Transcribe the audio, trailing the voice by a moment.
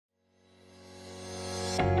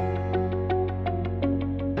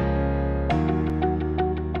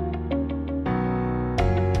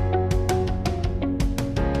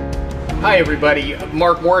Hi everybody,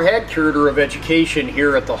 Mark Moorhead, Curator of Education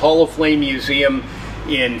here at the Hall of Flame Museum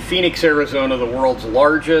in Phoenix, Arizona, the world's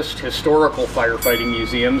largest historical firefighting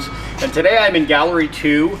museums. And today I'm in Gallery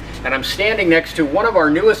 2 and I'm standing next to one of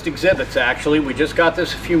our newest exhibits actually. We just got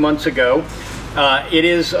this a few months ago. It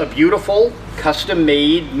is a beautiful,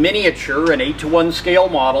 custom-made miniature, an 8:1 scale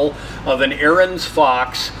model of an Ahrens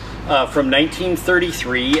Fox from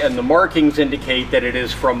 1933, and the markings indicate that it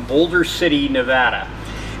is from Boulder City, Nevada.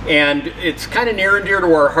 And it's kind of near and dear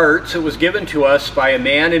to our hearts. It was given to us by a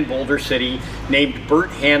man in Boulder City named Bert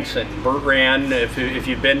Hansen. Bert ran, if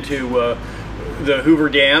you've been to the Hoover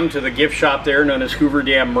Dam, to the gift shop there known as Hoover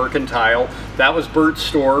Dam Mercantile. That was Bert's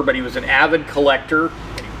store, but he was an avid collector.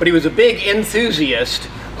 But he was a big enthusiast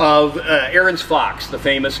of Ahrens Fox, the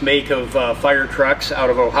famous make of fire trucks out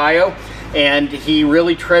of Ohio. And he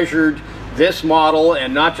really treasured this model,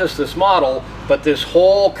 and not just this model, but this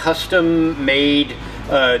whole custom-made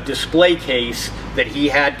display case that he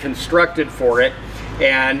had constructed for it.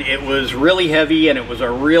 And it was really heavy, and it was a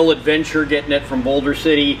real adventure getting it from Boulder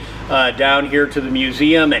City down here to the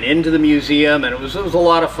museum and into the museum. And it was a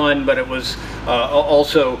lot of fun, but it was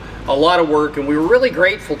also a lot of work, and we were really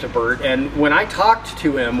grateful to Bert. And when I talked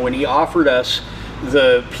to him, when he offered us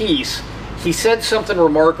the piece, he said something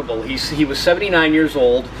remarkable. He was 79 years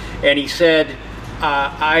old, and he said,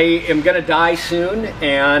 I am going to die soon,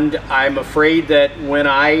 and I'm afraid that when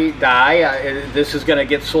I die, this is going to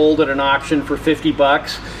get sold at an auction for 50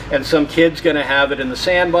 bucks, and some kid's going to have it in the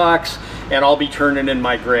sandbox, and I'll be turning in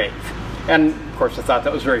my grave. And of course I thought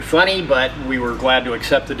that was very funny, but we were glad to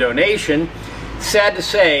accept the donation. Sad to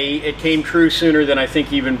say, it came true sooner than I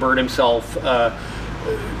think even Bert himself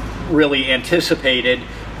really anticipated.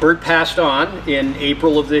 Bert passed on in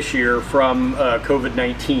April of this year from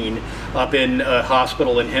COVID-19 up in a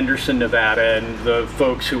hospital in Henderson, Nevada, and the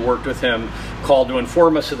folks who worked with him called to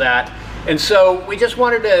inform us of that. And so we just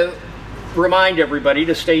wanted to remind everybody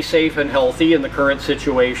to stay safe and healthy in the current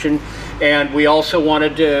situation. And we also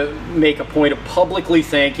wanted to make a point of publicly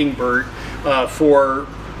thanking Bert for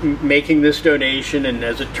making this donation, and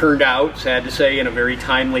as it turned out, sad to say, in a very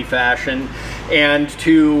timely fashion, and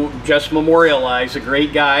to just memorialize a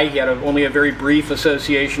great guy. He had only a very brief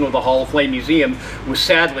association with the Hall of Flame Museum.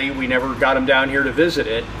 Sadly, we never got him down here to visit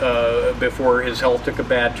it before his health took a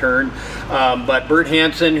bad turn. But Bert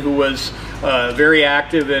Hansen, who was very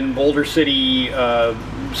active in Boulder City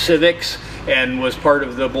civics, and was part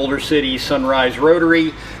of the Boulder City Sunrise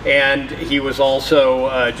Rotary, and he was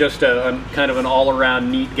also just a kind of an all-around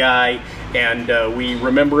neat guy, and we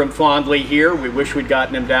remember him fondly here. We wish we'd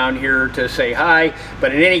gotten him down here to say hi,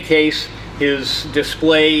 but in any case, his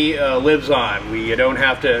display lives on. You don't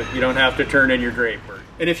have to turn in your grave, Bert.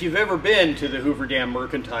 And if you've ever been to the Hoover Dam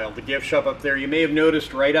Mercantile, the gift shop up there, you may have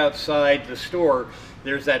noticed right outside the store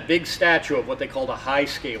there's that big statue of what they called a high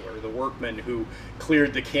scaler, the workman who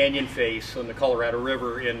cleared the canyon face on the Colorado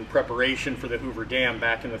River in preparation for the Hoover Dam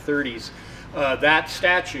back in the 30s. That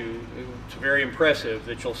statue, it's very impressive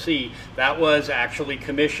that you'll see, that was actually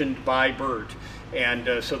commissioned by Bert,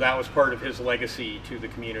 and so that was part of his legacy to the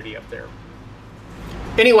community up there.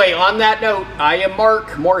 Anyway, on that note, I am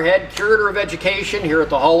Mark Moorhead, Curator of Education here at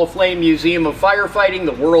the Hall of Flame Museum of Firefighting,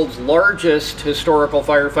 the world's largest historical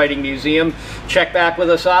firefighting museum. Check back with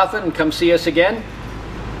us often and come see us again.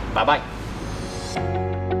 Bye-bye.